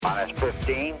minus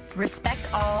 15.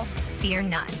 Respect all, fear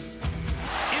none.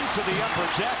 Into the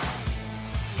upper deck.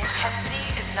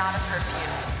 Intensity is not a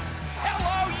curfew.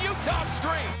 Hello, Utah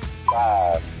Street.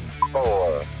 5,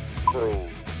 4, 3,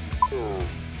 2,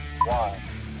 1.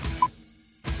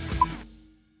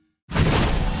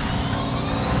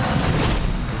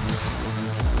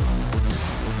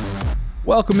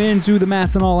 Welcome into the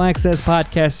Masson All Access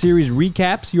podcast series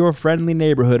recaps. Your friendly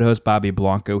neighborhood host Bobby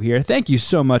Blanco here. Thank you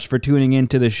so much for tuning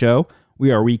into the show.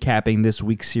 We are recapping this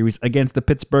week's series against the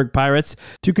Pittsburgh Pirates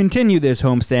to continue this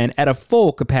homestand at a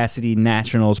full capacity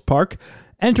Nationals Park.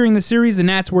 Entering the series, the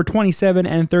Nats were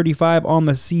 27-35 on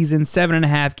the season,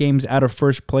 7.5 games out of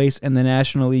first place in the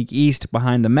National League East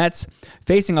behind the Mets,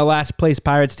 facing a last-place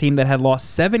Pirates team that had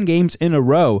lost 7 games in a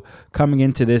row coming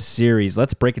into this series.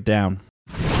 Let's break it down.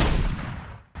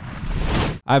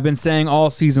 I've been saying all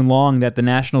season long that the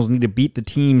Nationals need to beat the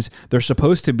teams they're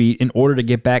supposed to beat in order to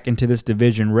get back into this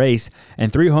division race,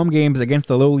 and 3 home games against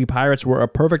the lowly Pirates were a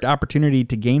perfect opportunity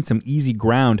to gain some easy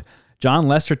ground. John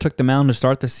Lester took the mound to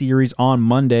start the series on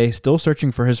Monday, still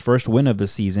searching for his first win of the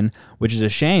season, which is a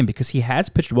shame because he has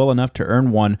pitched well enough to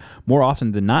earn one more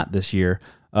often than not this year.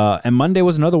 And Monday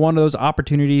was another one of those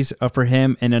opportunities for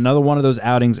him and another one of those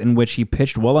outings in which he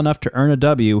pitched well enough to earn a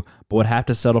W, but would have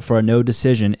to settle for a no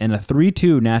decision in a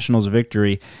 3-2 Nationals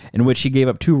victory in which he gave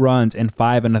up 2 runs in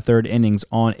 5 1/3 innings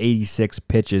on 86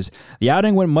 pitches. The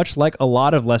outing went much like a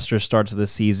lot of Lester's starts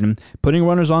this season, putting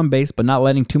runners on base but not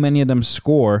letting too many of them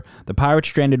score. The Pirates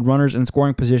stranded runners in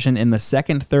scoring position in the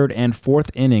 2nd, 3rd, and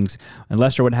 4th innings, and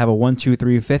Lester would have a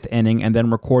 1-2-3 5th inning and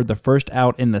then record the first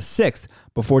out in the 6th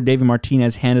before Davey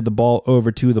Martinez handed the ball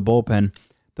over to the bullpen.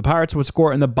 The Pirates would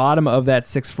score in the bottom of that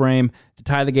 6th frame to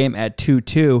tie the game at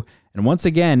 2-2, and once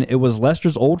again, it was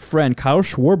Lester's old friend Kyle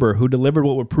Schwarber who delivered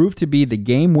what would prove to be the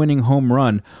game-winning home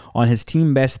run on his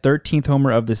team-best 13th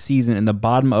homer of the season in the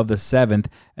bottom of the 7th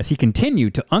as he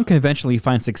continued to unconventionally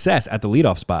find success at the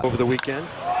leadoff spot. Over the weekend.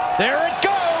 There it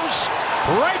goes!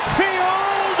 Right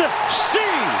field! See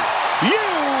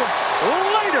you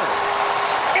later!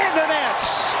 And the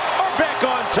Nats are back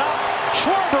on top.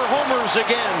 Schwarber homers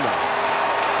again.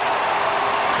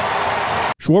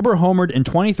 Schwarber homered in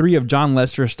 23 of John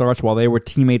Lester's starts while they were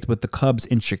teammates with the Cubs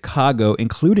in Chicago,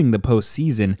 including the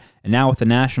postseason. And now with the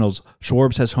Nationals,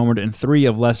 Schwarber has homered in 3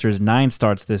 of Lester's 9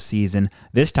 starts this season,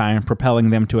 this time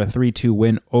propelling them to a 3-2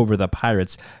 win over the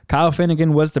Pirates. Kyle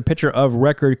Finnegan was the pitcher of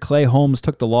record. Clay Holmes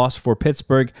took the loss for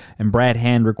Pittsburgh, and Brad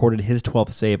Hand recorded his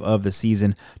 12th save of the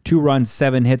season. 2 runs,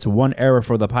 7 hits, 1 error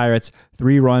for the Pirates,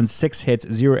 3 runs, 6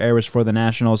 hits, 0 errors for the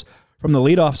Nationals. From the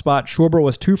leadoff spot, Schwarber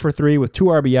was 2 for 3 with 2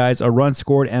 RBIs, a run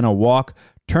scored, and a walk.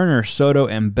 Turner, Soto,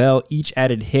 and Bell each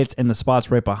added hits in the spots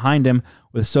right behind him,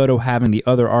 with Soto having the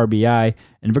other RBI,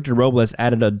 and Victor Robles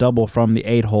added a double from the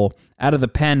 8-hole. Out of the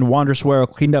pen, Wander Suero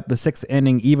cleaned up the 6th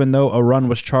inning, even though a run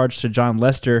was charged to John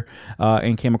Lester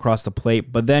and came across the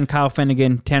plate. But then Kyle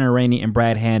Finnegan, Tanner Rainey, and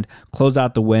Brad Hand closed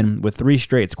out the win with 3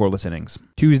 straight scoreless innings.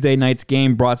 Tuesday night's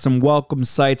game brought some welcome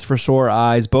sights for sore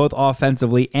eyes, both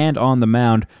offensively and on the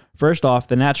mound. First off,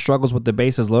 the Nats' struggles with the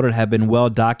bases loaded have been well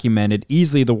documented,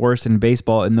 easily the worst in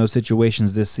baseball in those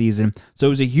situations this season. So it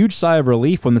was a huge sigh of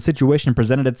relief when the situation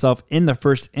presented itself in the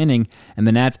first inning, and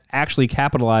the Nats actually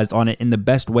capitalized on it in the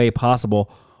best way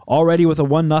possible. Already with a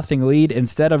 1-0 lead,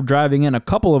 instead of driving in a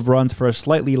couple of runs for a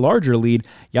slightly larger lead,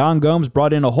 Yan Gomes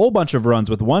brought in a whole bunch of runs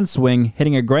with 1 swing,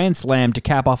 hitting a grand slam to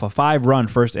cap off a 5-run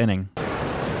first inning.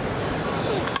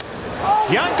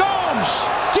 Yan Gomes,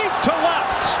 deep to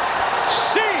left.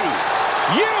 See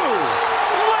you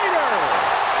later.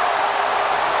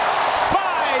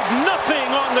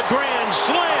 5-0 on the grand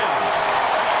slam.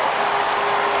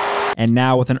 And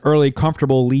now with an early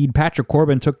comfortable lead, Patrick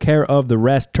Corbin took care of the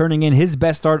rest, turning in his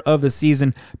best start of the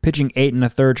season, pitching 8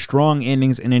 1/3 strong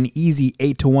innings in an easy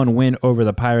 8-1 win over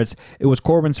the Pirates. It was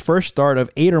Corbin's first start of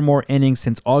 8 or more innings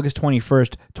since August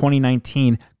 21st,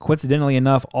 2019, coincidentally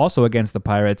enough, also against the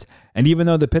Pirates. And even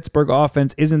though the Pittsburgh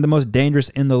offense isn't the most dangerous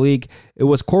in the league, it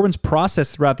was Corbin's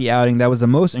process throughout the outing that was the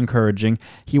most encouraging.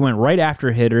 He went right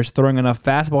after hitters, throwing enough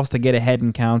fastballs to get ahead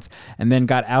in counts, and then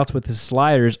got outs with his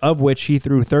sliders, of which he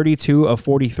threw 32 of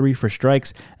 43 for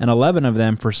strikes and 11 of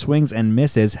them for swings and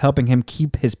misses, helping him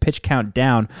keep his pitch count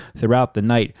down throughout the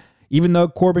night. Even though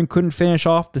Corbin couldn't finish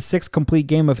off the 6th complete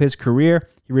game of his career,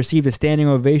 he received a standing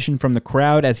ovation from the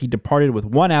crowd as he departed with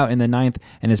 1 out in the 9th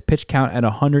and his pitch count at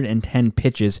 110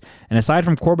 pitches. And aside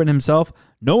from Corbin himself,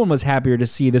 no one was happier to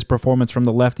see this performance from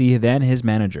the lefty than his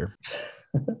manager.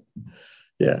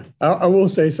 Yeah, I will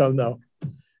say something, though.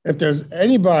 If there's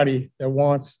anybody that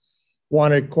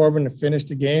wanted Corbin to finish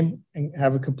the game and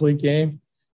have a complete game,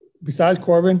 besides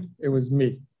Corbin, it was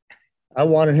me. I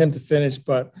wanted him to finish,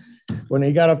 but when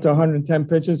he got up to 110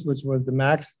 pitches, which was the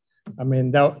max, I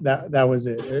mean, that was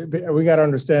it. We got to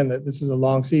understand that this is a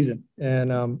long season, and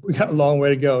we got a long way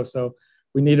to go. So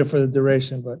we need it for the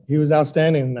duration. But he was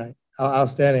outstanding tonight.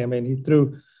 Outstanding. I mean, he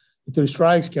threw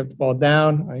strikes, kept the ball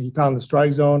down. He pounded the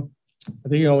strike zone. I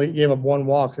think he only gave up one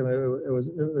walk. So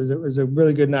it was a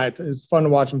really good night. It was fun to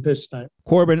watch him pitch tonight.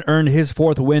 Corbin earned his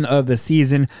 4th win of the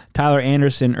season. Tyler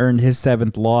Anderson earned his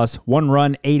 7th loss. 1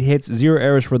 run, 8 hits, 0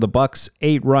 errors for the Bucks.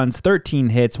 8 runs, 13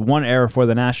 hits, 1 error for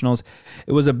the Nationals.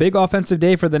 It was a big offensive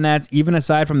day for the Nats, even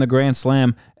aside from the Grand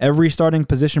Slam. Every starting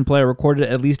position player recorded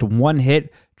at least 1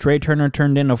 hit. Trey Turner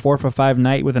turned in a 4-for-5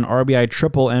 night with an RBI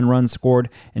triple and runs scored,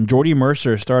 and Jordy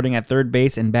Mercer starting at third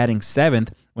base and batting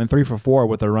 7th went 3-for-4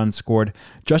 with a run scored.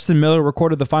 Justin Miller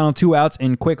recorded the final 2 outs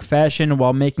in quick fashion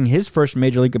while making his first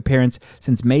Major League appearance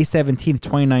since May 17,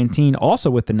 2019, also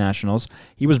with the Nationals.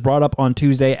 He was brought up on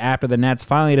Tuesday after the Nats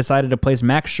finally decided to place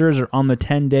Max Scherzer on the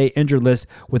 10-day injured list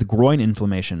with groin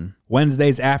inflammation.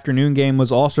 Wednesday's afternoon game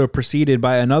was also preceded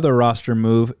by another roster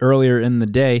move earlier in the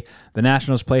day. The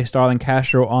Nationals placed Starlin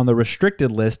Castro on the restricted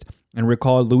list and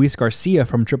recalled Luis Garcia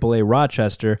from AAA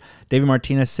Rochester. David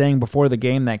Martinez saying before the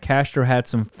game that Castro had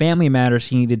some family matters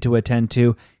he needed to attend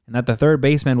to, and that the third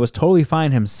baseman was totally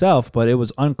fine himself, but it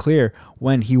was unclear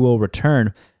when he will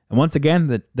return. And once again,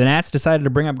 the Nats decided to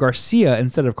bring up Garcia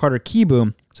instead of Carter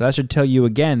Kieboom, so that should tell you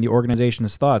again the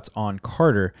organization's thoughts on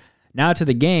Carter. Now to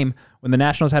the game, when the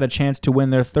Nationals had a chance to win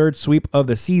their 3rd sweep of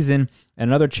the season and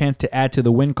another chance to add to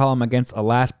the win column against a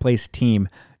last-place team.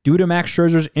 Due to Max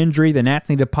Scherzer's injury, the Nats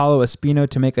needed Paulo Espino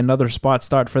to make another spot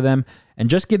start for them and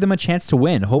just give them a chance to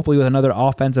win, hopefully with another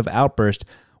offensive outburst.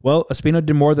 Well, Espino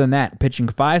did more than that, pitching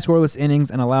 5 scoreless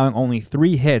innings and allowing only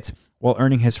 3 hits while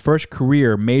earning his first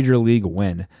career Major League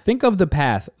win. Think of the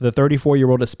path the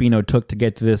 34-year-old Espino took to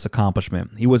get to this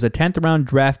accomplishment. He was a 10th-round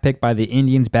draft pick by the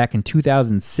Indians back in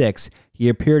 2006. He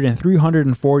appeared in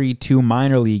 342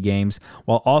 minor league games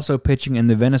while also pitching in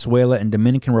the Venezuela and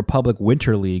Dominican Republic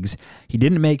winter leagues. He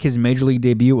didn't make his Major League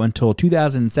debut until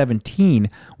 2017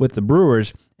 with the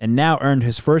Brewers, and now earned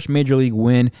his first Major League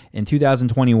win in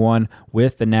 2021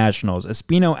 with the Nationals.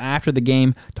 Espino, after the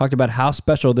game, talked about how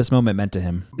special this moment meant to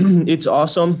him. It's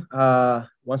awesome.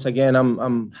 Once again,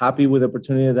 I'm happy with the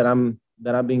opportunity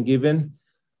that I've been given.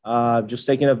 Just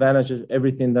taking advantage of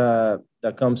everything that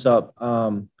comes up.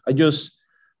 I just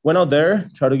went out there,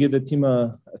 try to give the team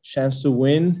a chance to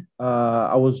win.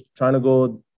 I was trying to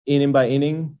go inning by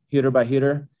inning, hitter by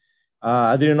hitter.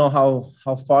 I didn't know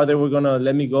how far they were going to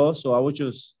let me go, so I was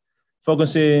just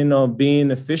focusing on being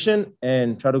efficient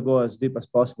and try to go as deep as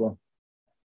possible.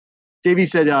 Davey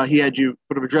said he had you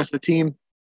sort of address the team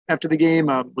after the game.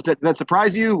 Did that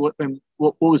surprise you?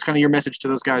 What was kind of your message to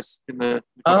those guys in the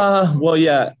class? Well,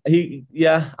 yeah.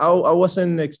 I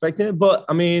wasn't expecting it, but,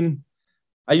 I mean,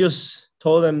 I just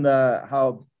told them that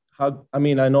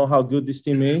I know how good this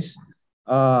team is.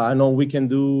 I know we can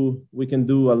do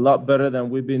a lot better than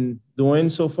we've been doing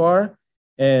so far,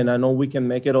 and I know we can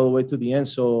make it all the way to the end.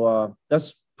 So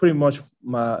that's pretty much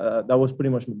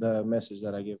the message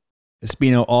that I gave.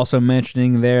 Espino also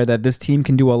mentioning there that this team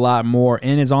can do a lot more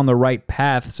and is on the right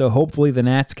path, so hopefully the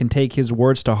Nats can take his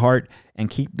words to heart and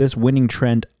keep this winning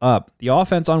trend up. The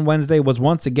offense on Wednesday was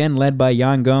once again led by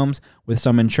Yan Gomes, with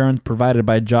some insurance provided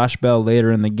by Josh Bell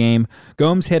later in the game.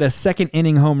 Gomes hit a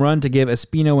second-inning home run to give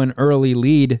Espino an early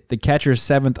lead, the catcher's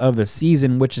 7th of the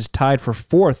season, which is tied for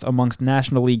 4th amongst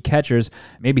National League catchers.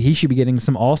 Maybe he should be getting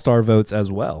some all-star votes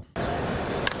as well.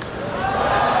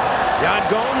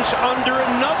 Yan Gomes under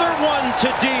another one to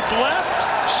deep left.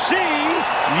 See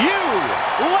you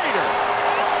later.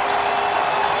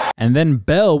 And then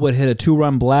Bell would hit a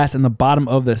 2-run blast in the bottom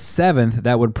of the 7th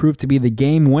that would prove to be the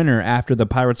game winner after the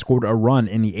Pirates scored a run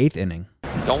in the 8th inning.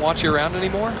 Don't want you around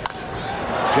anymore?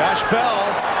 Josh Bell,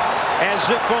 as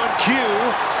if on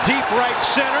cue, deep right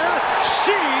center.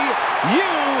 See you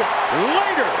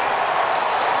later.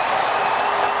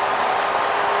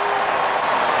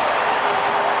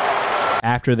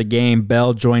 After the game,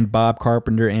 Bell joined Bob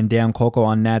Carpenter and Dan Coco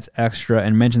on Nats Extra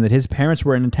and mentioned that his parents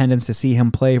were in attendance to see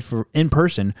him play in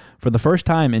person for the first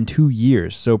time in 2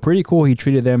 years. So pretty cool he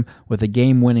treated them with a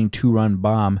game-winning 2-run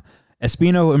bomb.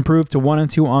 Espino improved to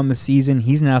 1-2 on the season.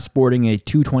 He's now sporting a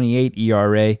 2.28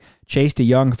 ERA. Chase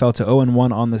DeYoung fell to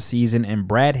 0-1 on the season, and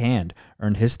Brad Hand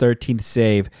earned his 13th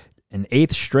save, an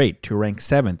 8th straight to rank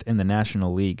 7th in the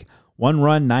National League. 1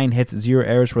 run, 9 hits, 0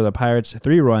 errors for the Pirates.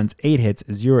 3 runs, 8 hits,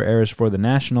 0 errors for the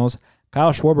Nationals.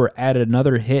 Kyle Schwarber added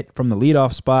another hit from the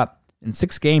leadoff spot. In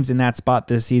 6 games in that spot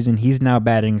this season, he's now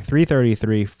batting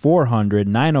 .333, .400,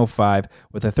 .905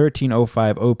 with a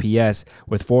 .1305 OPS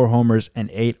with 4 homers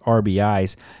and 8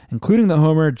 RBIs. Including the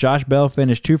homer, Josh Bell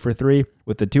finished 2 for 3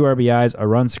 with the 2 RBIs, a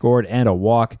run scored, and a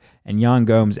walk, and Yan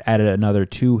Gomes added another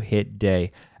 2-hit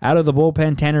day. Out of the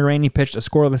bullpen, Tanner Rainey pitched a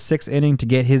scoreless 6th inning to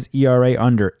get his ERA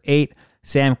under 8.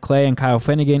 Sam Clay and Kyle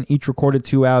Finnegan each recorded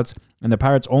 2 outs, and the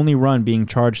Pirates' only run being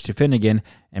charged to Finnegan,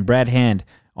 and Brad Hand,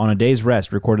 on a day's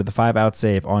rest, recorded the 5-out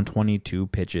save on 22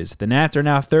 pitches. The Nats are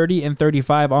now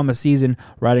 30-35 on the season,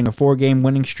 riding a 4-game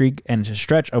winning streak and a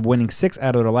stretch of winning 6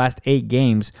 out of their last 8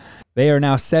 games. They are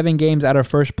now 7 games out of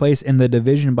first place in the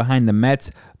division behind the Mets,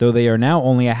 though they are now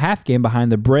only a half game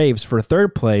behind the Braves for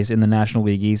 3rd place in the National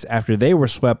League East after they were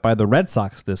swept by the Red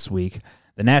Sox this week.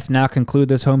 The Nats now conclude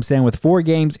this homestand with 4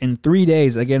 games in 3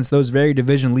 days against those very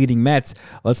division-leading Mets.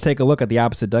 Let's take a look at the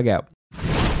opposite dugout.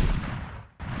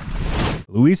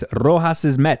 Luis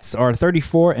Rojas' Mets are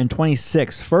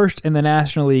 34-26, first in the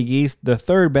National League East, the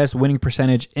 3rd best winning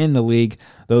percentage in the league,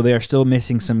 though they are still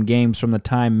missing some games from the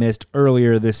time missed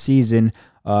earlier this season,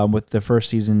 with the first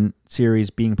season series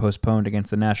being postponed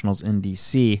against the Nationals in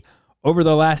D.C. Over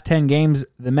the last 10 games,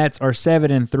 the Mets are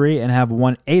 7-3 and have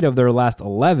won 8 of their last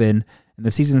 11. In the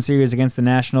season series against the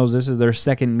Nationals, this is their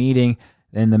 2nd meeting.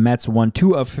 Then the Mets won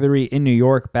 2 of 3 in New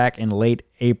York back in late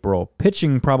April.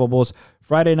 Pitching probables: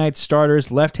 Friday night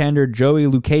starters, left-hander Joey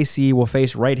Lucchesi will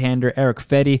face right-hander Erick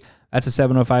Fedde. That's a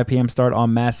 7:05 p.m. start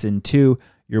on MASN 2.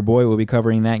 Your boy will be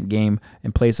covering that game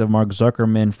in place of Mark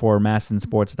Zuckerman for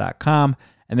MASNsports.com.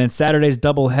 And then Saturday's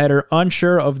doubleheader,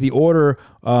 unsure of the order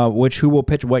who will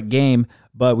pitch what game,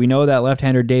 but we know that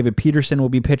left-hander David Peterson will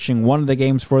be pitching one of the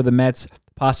games for the Mets,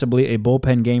 possibly a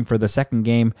bullpen game for the second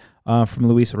game from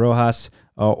Luis Rojas,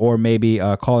 or maybe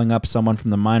calling up someone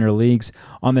from the minor leagues.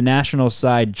 On the Nationals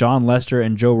side, John Lester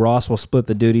and Joe Ross will split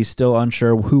the duties, still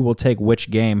unsure who will take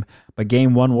which game. But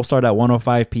Game 1 will start at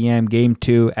 1:05 p.m., Game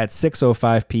 2 at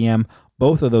 6:05 p.m.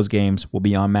 Both of those games will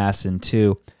be on MASN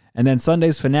 2. And then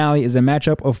Sunday's finale is a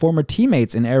matchup of former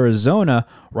teammates in Arizona.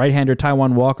 Right-hander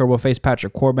Taijuan Walker will face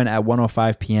Patrick Corbin at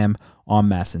 1:05 p.m. on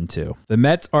MASN 2. The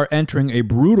Mets are entering a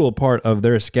brutal part of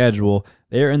their schedule.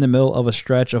 They are in the middle of a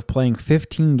stretch of playing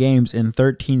 15 games in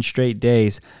 13 straight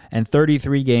days and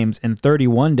 33 games in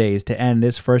 31 days to end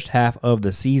this first half of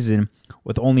the season,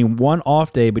 with only one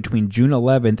off day between June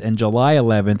 11th and July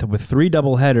 11th, with 3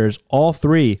 doubleheaders, all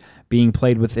 3 being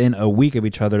played within a week of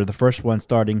each other, the first one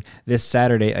starting this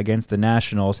Saturday against the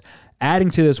Nationals.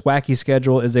 Adding to this wacky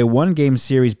schedule is a 1-game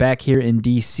series back here in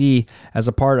D.C. as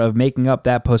a part of making up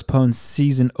that postponed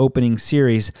season opening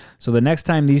series. So the next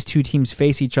time these two teams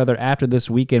face each other after this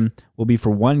weekend will be for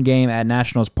 1 game at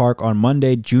Nationals Park on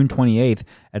Monday, June 28th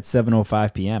at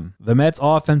 7:05 p.m. The Mets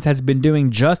offense has been doing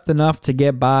just enough to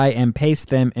get by and pace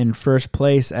them in first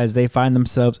place as they find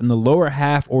themselves in the lower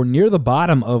half or near the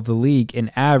bottom of the league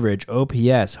in average,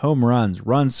 OPS, home runs,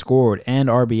 runs scored, and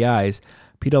RBIs.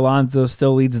 Pete Alonso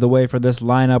still leads the way for this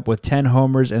lineup with 10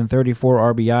 homers and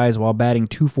 34 RBIs while batting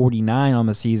 .249 on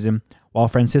the season, while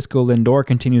Francisco Lindor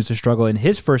continues to struggle in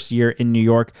his first year in New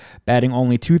York, batting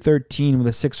only .213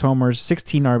 with 6 homers,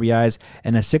 16 RBIs,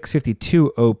 and a .652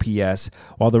 OPS,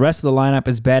 while the rest of the lineup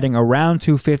is batting around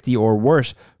 .250 or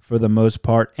worse for the most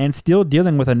part, and still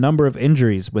dealing with a number of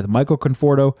injuries, with Michael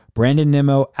Conforto, Brandon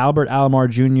Nimmo, Albert Alomar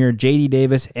Jr., J.D.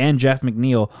 Davis, and Jeff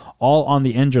McNeil all on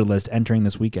the injured list entering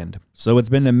this weekend. So it's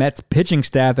been the Mets pitching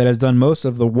staff that has done most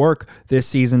of the work this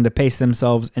season to pace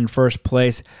themselves in first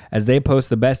place, as they post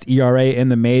the best ERA in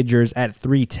the majors at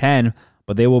 .310,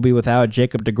 but they will be without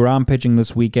Jacob deGrom pitching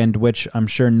this weekend, which I'm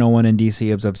sure no one in D.C.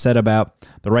 is upset about.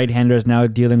 The right-hander is now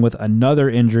dealing with another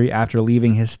injury after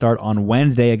leaving his start on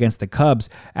Wednesday against the Cubs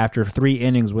after 3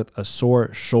 innings with a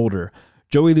sore shoulder.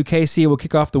 Joey Lucchesi will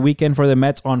kick off the weekend for the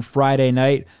Mets on Friday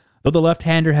night. Though the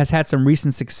left-hander has had some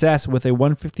recent success with a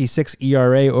 1.56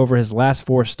 ERA over his last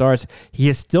 4 starts, he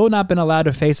has still not been allowed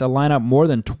to face a lineup more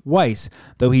than twice,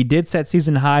 though he did set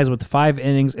season highs with 5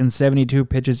 innings and 72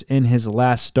 pitches in his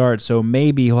last start, so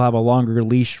maybe he'll have a longer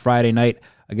leash Friday night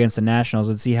against the Nationals.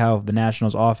 Let's see how the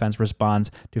Nationals offense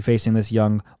responds to facing this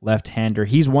young left-hander.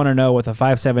 He's 1-0 with a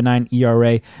 5.79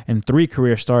 ERA and 3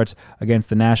 career starts against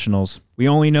the Nationals. We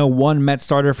only know one Met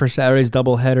starter for Saturday's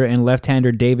doubleheader in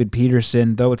left-hander David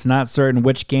Peterson, though it's not certain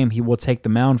which game he will take the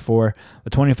mound for. The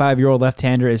 25-year-old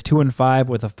left-hander is 2-5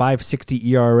 with a 5.60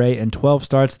 ERA and 12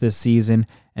 starts this season,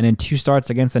 and in 2 starts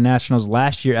against the Nationals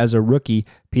last year as a rookie,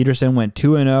 Peterson went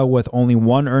 2-0 with only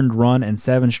 1 earned run and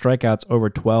 7 strikeouts over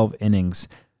 12 innings.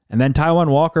 And then Taijuan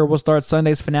Walker will start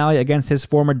Sunday's finale against his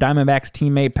former Diamondbacks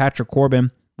teammate Patrick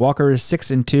Corbin. Walker is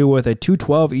 6-2 with a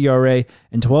 2.12 ERA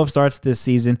in 12 starts this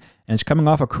season, and is coming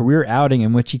off a career outing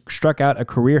in which he struck out a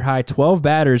career-high 12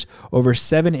 batters over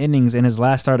 7 innings in his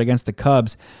last start against the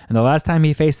Cubs. And the last time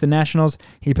he faced the Nationals,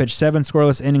 he pitched 7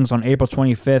 scoreless innings on April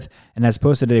 25th and has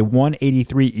posted a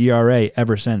 1.83 ERA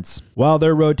ever since. While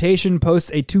their rotation posts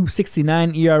a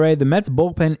 2.69 ERA, the Mets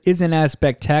bullpen isn't as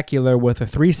spectacular with a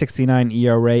 3.69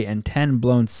 ERA and 10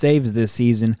 blown saves this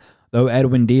season, though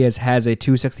Edwin Diaz has a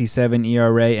 2.67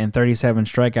 ERA and 37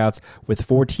 strikeouts with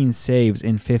 14 saves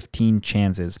in 15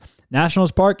 chances.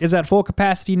 Nationals Park is at full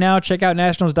capacity now. Check out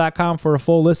nationals.com for a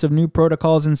full list of new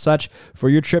protocols and such for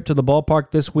your trip to the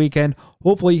ballpark this weekend.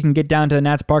 Hopefully you can get down to the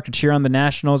Nats Park to cheer on the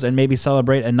Nationals and maybe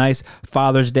celebrate a nice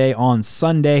Father's Day on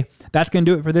Sunday. That's going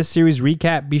to do it for this series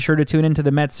recap. Be sure to tune into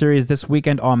the Mets series this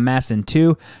weekend on MASN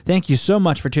 2. Thank you so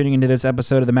much for tuning into this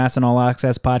episode of the MASN All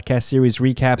Access Podcast Series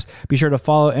Recaps. Be sure to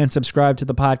follow and subscribe to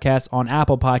the podcast on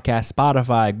Apple Podcasts,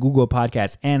 Spotify, Google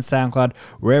Podcasts, and SoundCloud.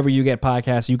 Wherever you get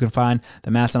podcasts, you can find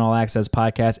the MASN All Access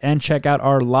Podcast, and check out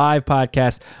our live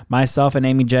podcast, myself and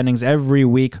Amy Jennings, every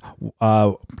week,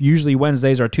 usually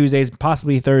Wednesdays or Tuesdays,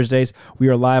 possibly Thursdays. We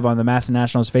are live on the MASN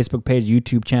Nationals Facebook page,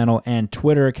 YouTube channel, and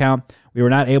Twitter account. We were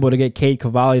not able to get Cade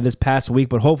Cavalli this past week,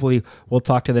 but hopefully we'll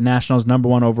talk to the Nationals'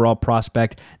 #1 overall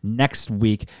prospect next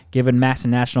week. Give MASN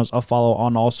Nationals a follow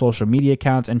on all social media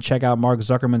accounts and check out Mark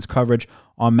Zuckerman's coverage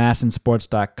on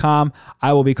MASNsports.com.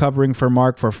 I will be covering for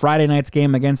Mark for Friday night's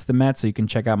game against the Mets, so you can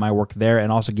check out my work there,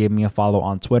 and also give me a follow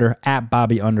on Twitter at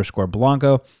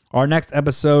Bobby_Blanco. Our next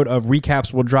episode of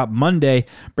Recaps will drop Monday,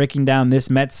 breaking down this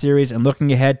Mets series and looking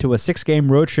ahead to a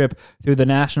 6-game road trip through the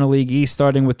National League East,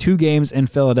 starting with 2 games in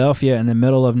Philadelphia in the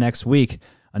middle of next week.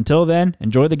 Until then,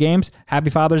 enjoy the games, happy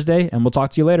Father's Day, and we'll talk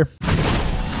to you later.